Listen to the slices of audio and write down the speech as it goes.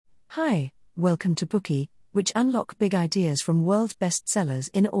Hi, welcome to Bookey, which unlock big ideas from world bestsellers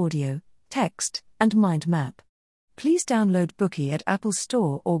in audio, text, and mind map. Please download Bookey at Apple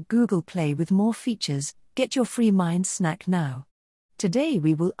Store or Google Play with more features. Get your free mind snack now. Today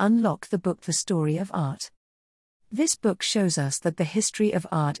we will unlock the book The Story of Art. This book shows us that the history of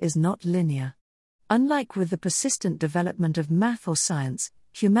art is not linear. Unlike with the persistent development of math or science,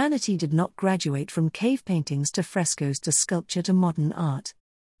 humanity did not graduate from cave paintings to frescoes to sculpture to modern art.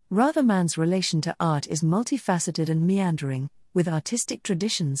 Rather, man's relation to art is multifaceted and meandering, with artistic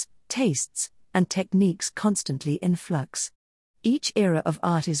traditions, tastes, and techniques constantly in flux. Each era of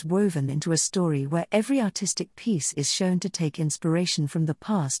art is woven into a story where every artistic piece is shown to take inspiration from the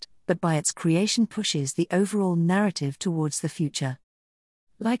past, but by its creation pushes the overall narrative towards the future.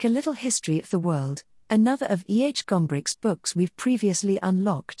 Like A Little History of the World, another of E.H. Gombrich's books we've previously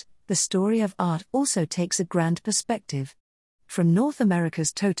unlocked, The Story of Art also takes a grand perspective. From North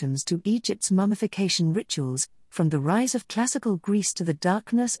America's totems to Egypt's mummification rituals, from the rise of classical Greece to the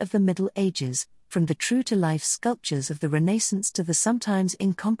darkness of the Middle Ages, from the true-to-life sculptures of the Renaissance to the sometimes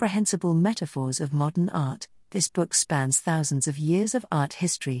incomprehensible metaphors of modern art, this book spans thousands of years of art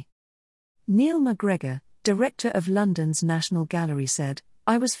history. Neil MacGregor, director of London's National Gallery, said,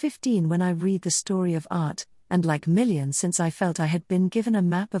 "I was 15 when I read The Story of Art, and like millions since I felt I had been given a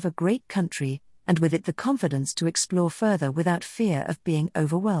map of a great country, and with it the confidence to explore further without fear of being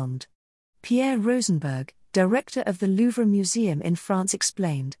overwhelmed." Pierre Rosenberg, director of the Louvre Museum in France,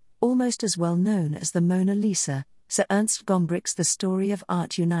 explained, "Almost as well known as the Mona Lisa, Sir Ernst Gombrich's The Story of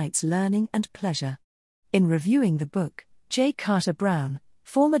Art unites learning and pleasure." In reviewing the book, J. Carter Brown,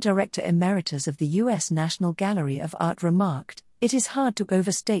 former director emeritus of the U.S. National Gallery of Art, remarked, "It is hard to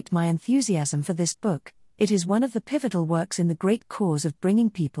overstate my enthusiasm for this book. It is one of the pivotal works in the great cause of bringing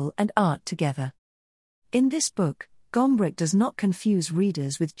people and art together." In this book, Gombrich does not confuse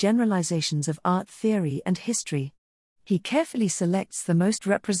readers with generalizations of art theory and history. He carefully selects the most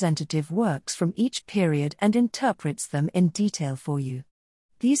representative works from each period and interprets them in detail for you.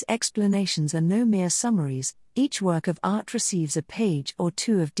 These explanations are no mere summaries. Each work of art receives a page or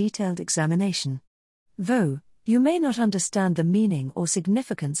two of detailed examination. Though you may not understand the meaning or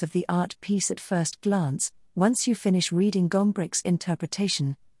significance of the art piece at first glance, once you finish reading Gombrich's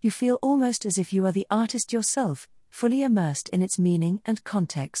interpretation, you feel almost as if you are the artist yourself, fully immersed in its meaning and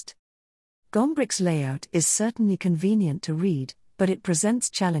context. Gombrich's layout is certainly convenient to read, but it presents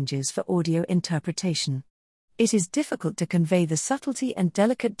challenges for audio interpretation. It is difficult to convey the subtlety and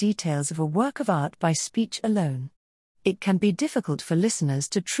delicate details of a work of art by speech alone. It can be difficult for listeners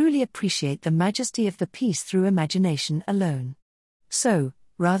to truly appreciate the majesty of the piece through imagination alone. So,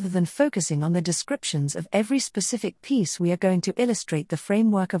 rather than focusing on the descriptions of every specific piece, we are going to illustrate the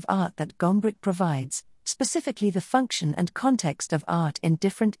framework of art that Gombrich provides, specifically the function and context of art in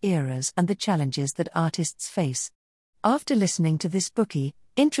different eras and the challenges that artists face. After listening to this Bookey,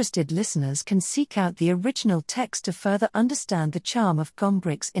 interested listeners can seek out the original text to further understand the charm of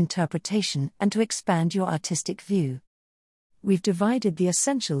Gombrich's interpretation and to expand your artistic view. We've divided the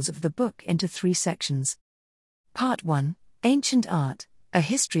essentials of the book into 3 sections. Part 1, Ancient Art, a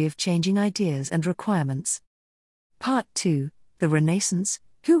history of changing ideas and requirements. Part 2, The Renaissance,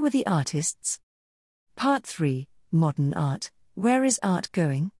 who were the artists? Part 3, Modern Art, where is art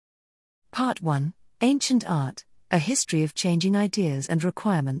going? Part 1, Ancient Art, a history of changing ideas and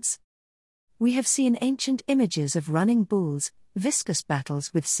requirements. We have seen ancient images of running bulls, viscous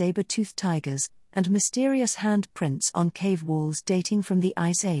battles with saber-toothed tigers, and mysterious handprints on cave walls dating from the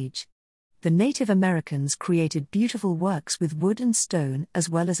Ice Age. The Native Americans created beautiful works with wood and stone, as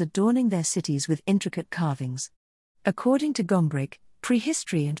well as adorning their cities with intricate carvings. According to Gombrich,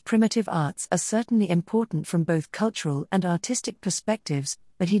 prehistory and primitive arts are certainly important from both cultural and artistic perspectives,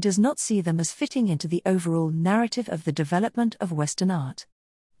 but he does not see them as fitting into the overall narrative of the development of Western art.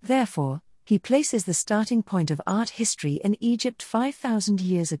 Therefore, he places the starting point of art history in Egypt 5,000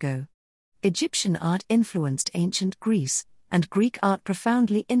 years ago. Egyptian art influenced ancient Greece, and Greek art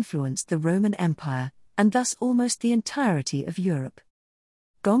profoundly influenced the Roman Empire, and thus almost the entirety of Europe.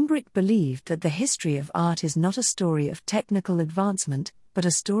 Gombrich believed that the history of art is not a story of technical advancement, but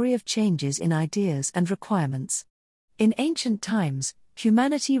a story of changes in ideas and requirements. In ancient times,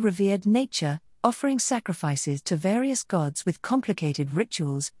 humanity revered nature, offering sacrifices to various gods with complicated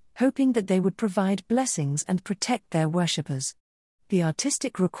rituals, hoping that they would provide blessings and protect their worshippers. The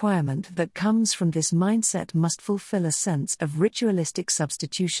artistic requirement that comes from this mindset must fulfill a sense of ritualistic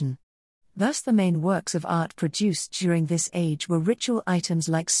substitution. Thus the main works of art produced during this age were ritual items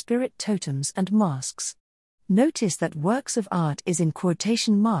like spirit totems and masks. Notice that works of art is in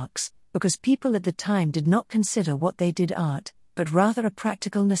quotation marks, because people at the time did not consider what they did art, but rather a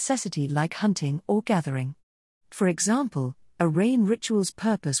practical necessity like hunting or gathering. For example, a rain ritual's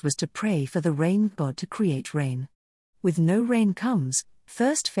purpose was to pray for the rain god to create rain. With no rain comes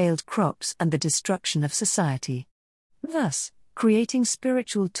thirst, failed crops, and the destruction of society. Thus, creating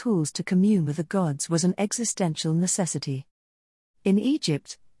spiritual tools to commune with the gods was an existential necessity. In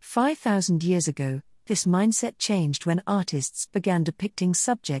Egypt, 5,000 years ago, this mindset changed when artists began depicting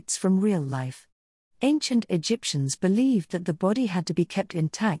subjects from real life. Ancient Egyptians believed that the body had to be kept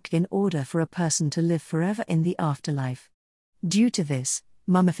intact in order for a person to live forever in the afterlife. Due to this,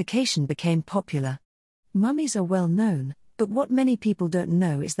 mummification became popular. Mummies are well known, but what many people don't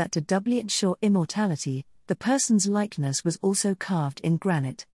know is that to doubly ensure immortality, the person's likeness was also carved in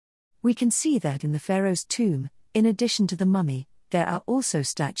granite. We can see that in the pharaoh's tomb. In addition to the mummy, there are also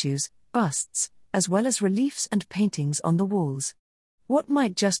statues, busts, as well as reliefs and paintings on the walls. What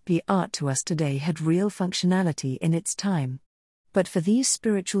might just be art to us today had real functionality in its time. But for these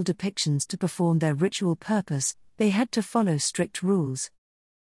spiritual depictions to perform their ritual purpose, they had to follow strict rules.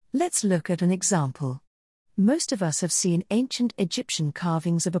 Let's look at an example. Most of us have seen ancient Egyptian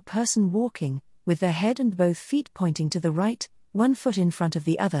carvings of a person walking, with their head and both feet pointing to the right, one foot in front of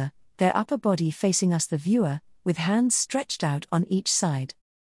the other, their upper body facing us the viewer, with hands stretched out on each side.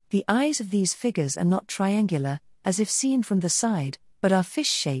 The eyes of these figures are not triangular, as if seen from the side, but are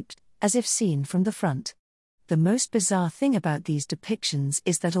fish-shaped, as if seen from the front. The most bizarre thing about these depictions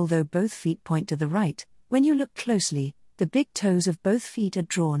is that although both feet point to the right, when you look closely, the big toes of both feet are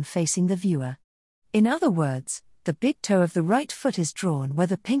drawn facing the viewer. In other words, the big toe of the right foot is drawn where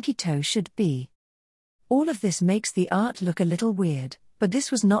the pinky toe should be. All of this makes the art look a little weird, but this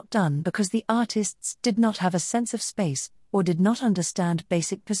was not done because the artists did not have a sense of space, or did not understand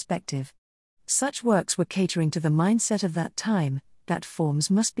basic perspective. Such works were catering to the mindset of that time, that forms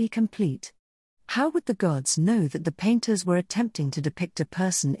must be complete. How would the gods know that the painters were attempting to depict a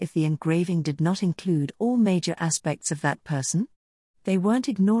person if the engraving did not include all major aspects of that person? They weren't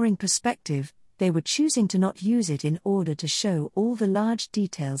ignoring perspective, they were choosing to not use it in order to show all the large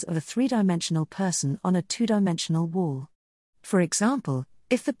details of a three-dimensional person on a two-dimensional wall. For example,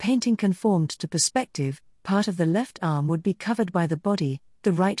 if the painting conformed to perspective, part of the left arm would be covered by the body,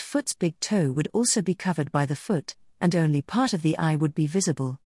 the right foot's big toe would also be covered by the foot, and only part of the eye would be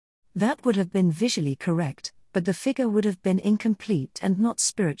visible. That would have been visually correct, but the figure would have been incomplete and not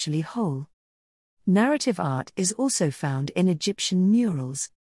spiritually whole. Narrative art is also found in Egyptian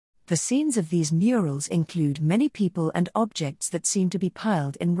murals. The scenes of these murals include many people and objects that seem to be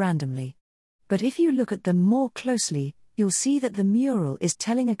piled in randomly. But if you look at them more closely, you'll see that the mural is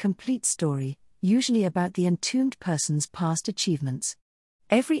telling a complete story, usually about the entombed person's past achievements.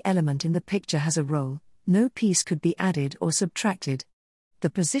 Every element in the picture has a role, no piece could be added or subtracted. The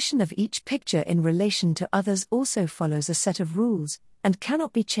position of each picture in relation to others also follows a set of rules, and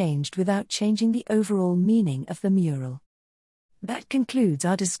cannot be changed without changing the overall meaning of the mural. That concludes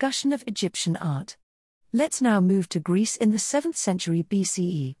our discussion of Egyptian art. Let's now move to Greece in the 7th century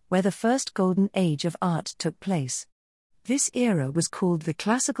BCE, where the first golden age of art took place. This era was called the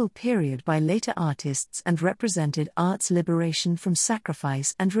classical period by later artists and represented art's liberation from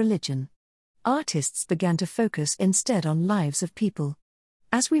sacrifice and religion. Artists began to focus instead on lives of people.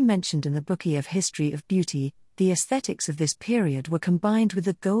 As we mentioned in the Bookie of History of Beauty, the aesthetics of this period were combined with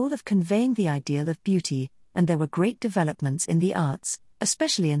the goal of conveying the ideal of beauty, and there were great developments in the arts,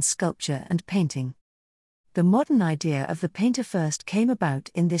 especially in sculpture and painting. The modern idea of the painter first came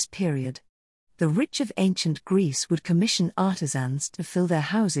about in this period. The rich of ancient Greece would commission artisans to fill their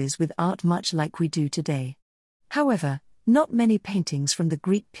houses with art much like we do today. However, not many paintings from the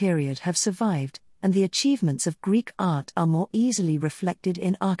Greek period have survived, and the achievements of Greek art are more easily reflected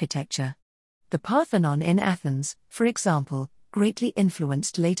in architecture. The Parthenon in Athens, for example, greatly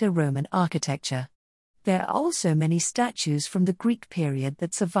influenced later Roman architecture. There are also many statues from the Greek period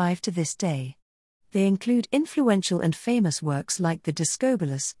that survive to this day. They include influential and famous works like the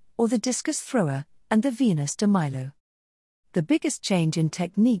Discobolus, or the Discus Thrower, and the Venus de Milo. The biggest change in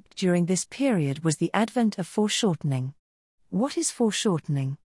technique during this period was the advent of foreshortening. What is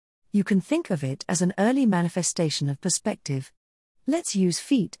foreshortening? You can think of it as an early manifestation of perspective. Let's use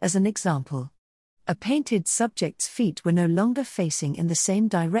feet as an example. A painted subject's feet were no longer facing in the same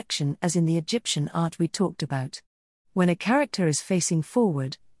direction as in the Egyptian art we talked about. When a character is facing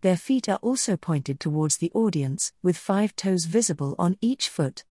forward, their feet are also pointed towards the audience, with 5 toes visible on each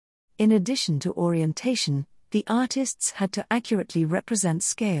foot. In addition to orientation, the artists had to accurately represent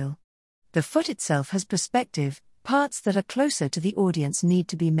scale. The foot itself has perspective, parts that are closer to the audience need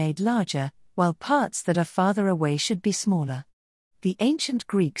to be made larger, while parts that are farther away should be smaller. The ancient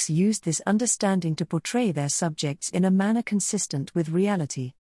Greeks used this understanding to portray their subjects in a manner consistent with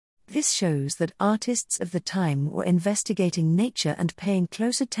reality. This shows that artists of the time were investigating nature and paying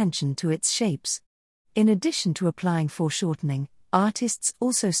close attention to its shapes. In addition to applying foreshortening, artists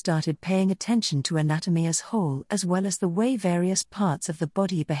also started paying attention to anatomy as whole as well as the way various parts of the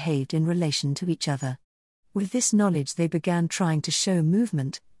body behaved in relation to each other. With this knowledge they began trying to show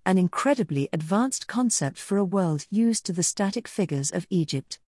movement, an incredibly advanced concept for a world used to the static figures of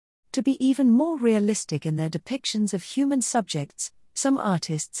Egypt. To be even more realistic in their depictions of human subjects, some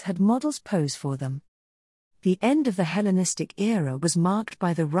artists had models pose for them. The end of the Hellenistic era was marked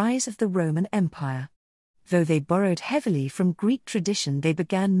by the rise of the Roman Empire. Though they borrowed heavily from Greek tradition, they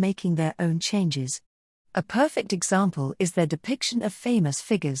began making their own changes. A perfect example is their depiction of famous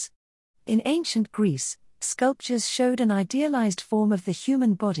figures. In ancient Greece, sculptures showed an idealized form of the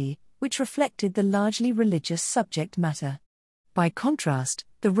human body, which reflected the largely religious subject matter. By contrast,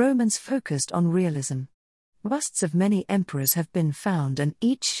 the Romans focused on realism. Busts of many emperors have been found, and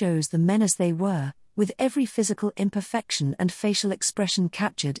each shows the men as they were, with every physical imperfection and facial expression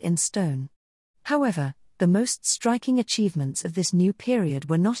captured in stone. However, the most striking achievements of this new period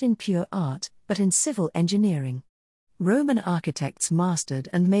were not in pure art, but in civil engineering. Roman architects mastered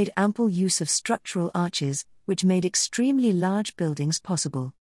and made ample use of structural arches, which made extremely large buildings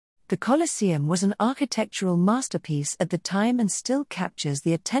possible. The Colosseum was an architectural masterpiece at the time and still captures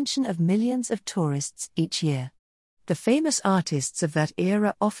the attention of millions of tourists each year. The famous artists of that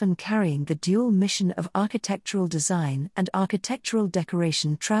era often carrying the dual mission of architectural design and architectural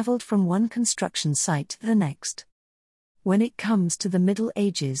decoration traveled from one construction site to the next. When it comes to the Middle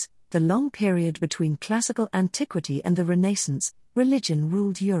Ages, the long period between classical antiquity and the Renaissance, religion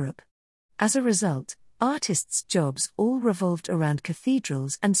ruled Europe. As a result, artists' jobs all revolved around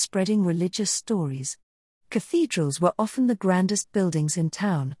cathedrals and spreading religious stories. Cathedrals were often the grandest buildings in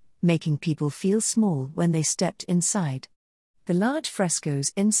town, making people feel small when they stepped inside. The large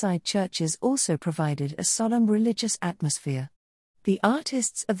frescoes inside churches also provided a solemn religious atmosphere. The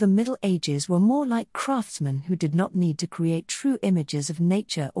artists of the Middle Ages were more like craftsmen who did not need to create true images of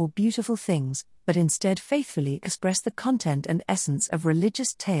nature or beautiful things, but instead faithfully express the content and essence of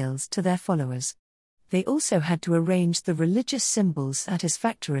religious tales to their followers. They also had to arrange the religious symbols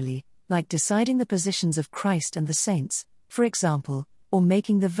satisfactorily, like deciding the positions of Christ and the saints, for example, or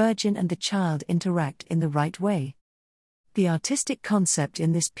making the Virgin and the Child interact in the right way. The artistic concept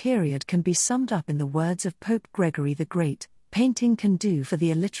in this period can be summed up in the words of Pope Gregory the Great: "Painting can do for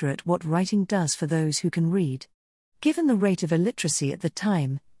the illiterate what writing does for those who can read." Given the rate of illiteracy at the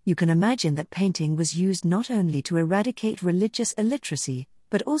time, you can imagine that painting was used not only to eradicate religious illiteracy,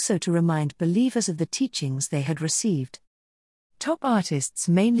 but also to remind believers of the teachings they had received. Top artists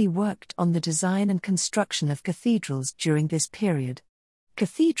mainly worked on the design and construction of cathedrals during this period.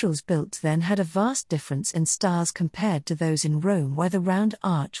 Cathedrals built then had a vast difference in styles compared to those in Rome, where the round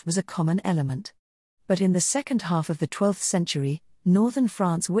arch was a common element. But in the second half of the 12th century, northern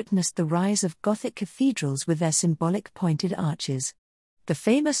France witnessed the rise of Gothic cathedrals with their symbolic pointed arches. The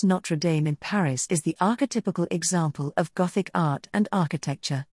famous Notre Dame in Paris is the archetypical example of Gothic art and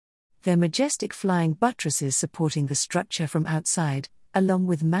architecture. Their majestic flying buttresses supporting the structure from outside, along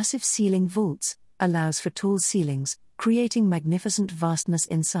with massive ceiling vaults, allows for tall ceilings, creating magnificent vastness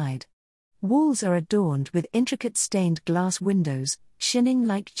inside. Walls are adorned with intricate stained glass windows, shining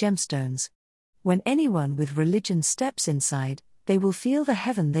like gemstones. When anyone with religion steps inside, they will feel the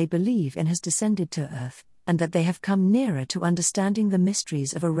heaven they believe in has descended to earth, and that they have come nearer to understanding the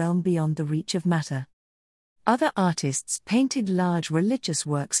mysteries of a realm beyond the reach of matter. Other artists painted large religious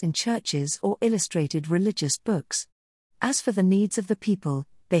works in churches or illustrated religious books. As for the needs of the people,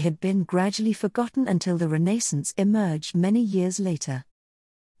 they had been gradually forgotten until the Renaissance emerged many years later.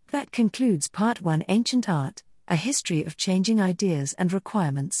 That concludes Part 1: Ancient Art, a history of changing ideas and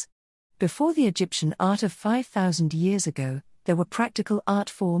requirements. Before the Egyptian art of 5,000 years ago, there were practical art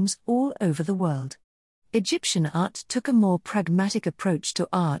forms all over the world. Egyptian art took a more pragmatic approach to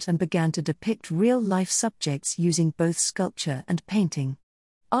art and began to depict real-life subjects using both sculpture and painting.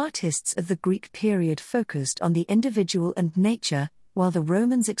 Artists of the Greek period focused on the individual and nature, while the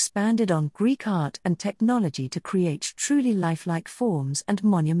Romans expanded on Greek art and technology to create truly lifelike forms and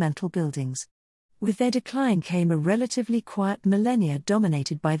monumental buildings. With their decline came a relatively quiet millennia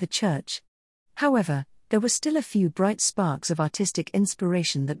dominated by the Church. However, there were still a few bright sparks of artistic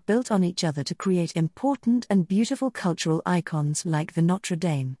inspiration that built on each other to create important and beautiful cultural icons like the Notre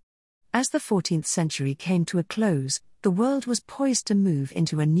Dame. As the 14th century came to a close, the world was poised to move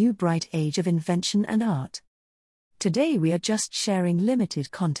into a new bright age of invention and art. Today we are just sharing limited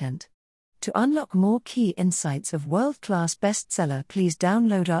content. To unlock more key insights of world-class bestseller, please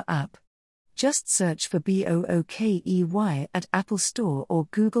download our app. Just search for BOOKEY at Apple Store or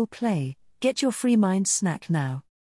Google Play. Get your free mind snack now.